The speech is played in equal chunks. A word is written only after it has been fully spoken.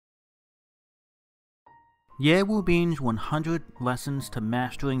Ye Wubin's 100 Lessons to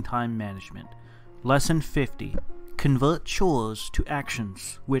Mastering Time Management. Lesson 50. Convert chores to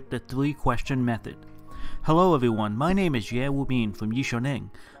actions with the 3-question method. Hello everyone, my name is Ye Wubin from Neng.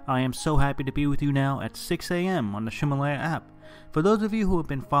 I am so happy to be with you now at 6 a.m. on the Ximalaya App. For those of you who have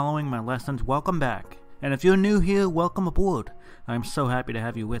been following my lessons, welcome back. And if you're new here, welcome aboard. I am so happy to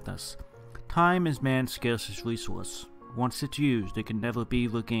have you with us. Time is man's scarcest resource. Once it's used, it can never be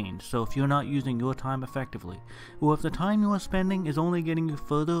regained, so if you're not using your time effectively, or if the time you are spending is only getting you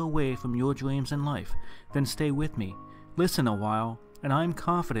further away from your dreams in life, then stay with me, listen a while, and I'm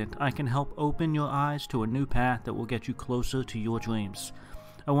confident I can help open your eyes to a new path that will get you closer to your dreams.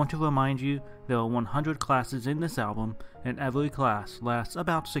 I want to remind you there are 100 classes in this album, and every class lasts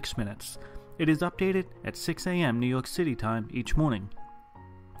about 6 minutes. It is updated at 6 a.m. New York City time each morning.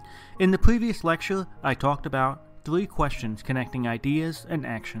 In the previous lecture, I talked about 3 questions connecting ideas and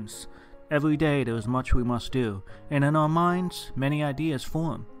actions. Every day there is much we must do, and in our minds, many ideas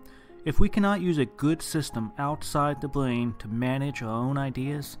form. If we cannot use a good system outside the brain to manage our own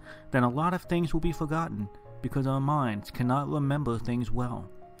ideas, then a lot of things will be forgotten because our minds cannot remember things well.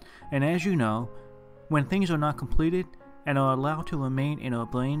 And as you know, when things are not completed and are allowed to remain in our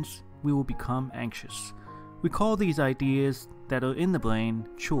brains, we will become anxious. We call these ideas that are in the brain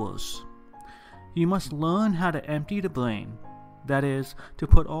chores. You must learn how to empty the brain, that is, to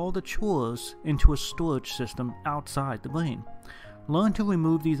put all the chores into a storage system outside the brain. Learn to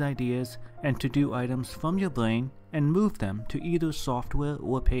remove these ideas and to do items from your brain and move them to either software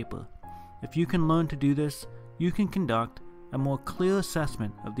or paper. If you can learn to do this, you can conduct a more clear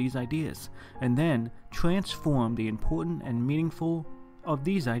assessment of these ideas and then transform the important and meaningful of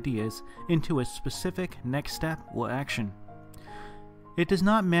these ideas into a specific next step or action. It does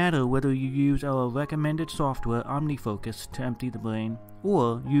not matter whether you use our recommended software OmniFocus to empty the brain,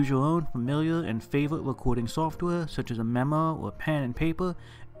 or use your own familiar and favorite recording software such as a memo or pen and paper,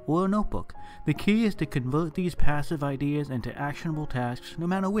 or a notebook. The key is to convert these passive ideas into actionable tasks no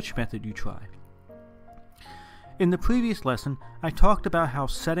matter which method you try. In the previous lesson, I talked about how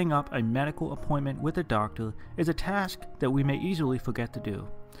setting up a medical appointment with a doctor is a task that we may easily forget to do.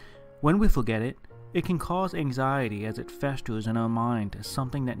 When we forget it, it can cause anxiety as it festers in our mind as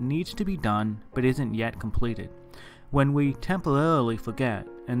something that needs to be done but isn't yet completed. When we temporarily forget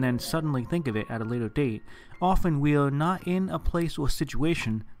and then suddenly think of it at a later date, often we are not in a place or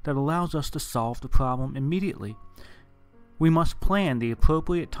situation that allows us to solve the problem immediately. We must plan the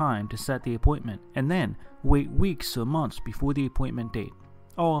appropriate time to set the appointment and then wait weeks or months before the appointment date.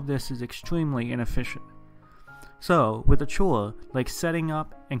 All of this is extremely inefficient. So, with a chore like setting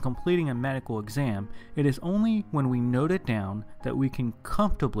up and completing a medical exam, it is only when we note it down that we can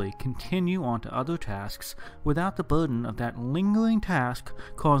comfortably continue on to other tasks without the burden of that lingering task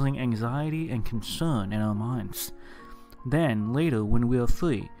causing anxiety and concern in our minds. Then, later when we are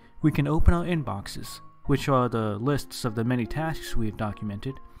free, we can open our inboxes, which are the lists of the many tasks we have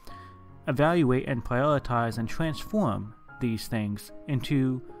documented, evaluate and prioritize and transform these things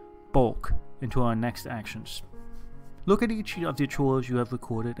into our next actions. Look at each of the chores you have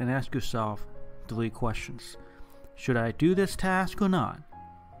recorded and ask yourself 3 questions. Should I do this task or not?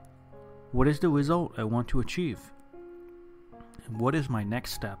 What is the result I want to achieve? And what is my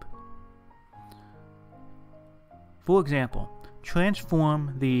next step? For example,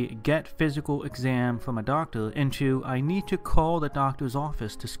 transform the get physical exam from a doctor into I need to call the doctor's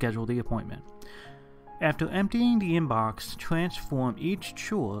office to schedule the appointment. After emptying the inbox, transform each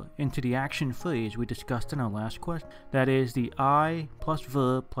chore into the action phrase we discussed in our last question. That is the I plus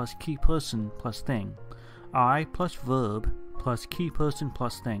verb plus key person plus thing. I plus verb plus key person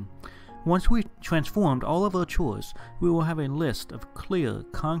plus thing. Once we've transformed all of our chores, we will have a list of clear,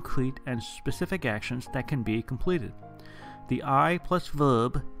 concrete, and specific actions that can be completed. The I plus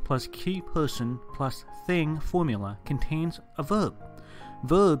verb plus key person plus thing formula contains a verb.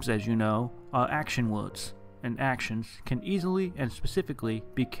 Verbs, as you know, are action words, and actions can easily and specifically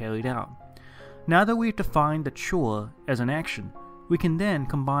be carried out. Now that we've defined the chore as an action, we can then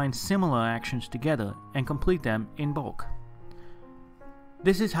combine similar actions together and complete them in bulk.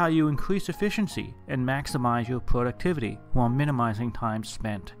 This is how you increase efficiency and maximize your productivity while minimizing time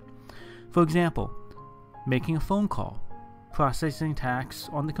spent. For example, making a phone call, processing tasks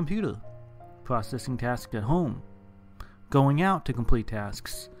on the computer, processing tasks at home, going out to complete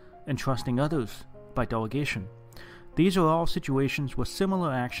tasks, and trusting others by delegation. These are all situations where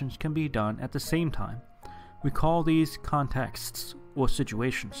similar actions can be done at the same time. We call these contexts or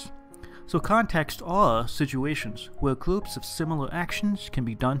situations. So contexts are situations where groups of similar actions can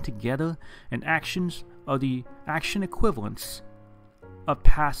be done together, and actions are the action equivalents of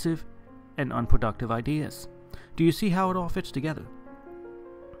passive and unproductive ideas. Do you see how it all fits together?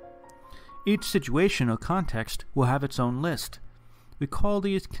 Each situation or context will have its own list. We call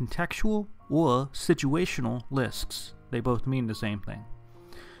these contextual or situational lists. They both mean the same thing.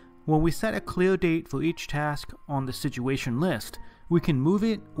 When we set a clear date for each task on the situation list, we can move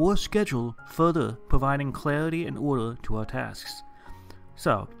it or schedule further, providing clarity and order to our tasks.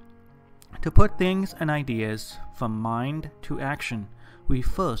 So, to put things and ideas from mind to action, we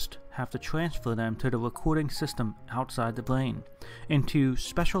first have to transfer them to the recording system outside the brain, into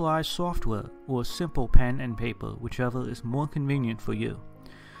specialized software or simple pen and paper, whichever is more convenient for you.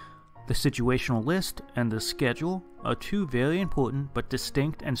 The situational list and the schedule are two very important but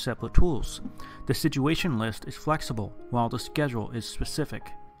distinct and separate tools. The situation list is flexible, while the schedule is specific.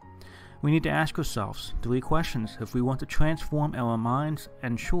 We need to ask ourselves 3 questions if we want to transform our minds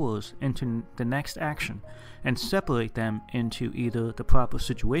and chores into the next action and separate them into either the proper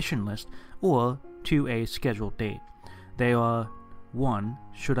situation list or to a scheduled date. They are: 1.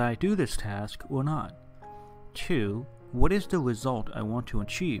 Should I do this task or not? 2. What is the result I want to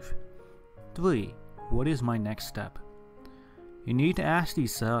achieve? 3. What is my next step? You need to ask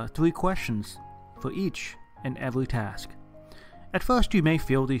these 3 questions for each and every task. At first, you may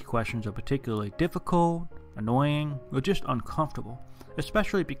feel these questions are particularly difficult, annoying, or just uncomfortable,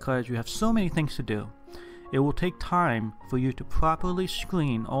 especially because you have so many things to do. It will take time for you to properly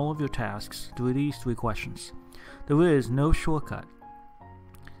screen all of your tasks through these 3 questions. There is no shortcut.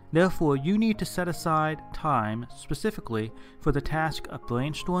 Therefore, you need to set aside time specifically for the task of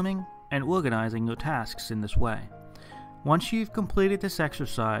brainstorming and organizing your tasks in this way. Once you've completed this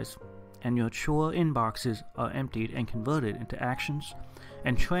exercise, and your chore inboxes are emptied and converted into actions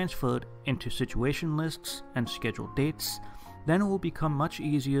and transferred into situation lists and scheduled dates, then it will become much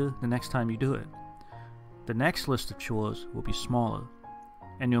easier the next time you do it. The next list of chores will be smaller,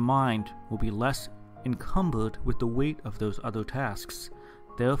 and your mind will be less encumbered with the weight of those other tasks.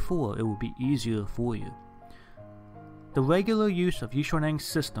 Therefore, it will be easier for you. The regular use of Neng's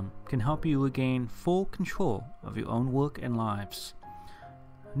system can help you regain full control of your own work and lives.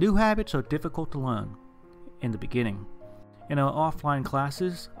 New habits are difficult to learn in the beginning. In our offline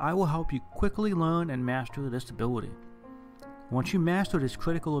classes, I will help you quickly learn and master this ability. Once you master this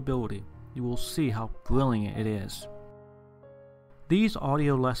critical ability, you will see how brilliant it is. These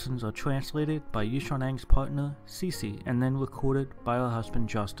audio lessons are translated by Neng's partner, Cece, and then recorded by her husband,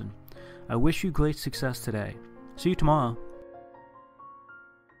 Justin. I wish you great success today. See you tomorrow.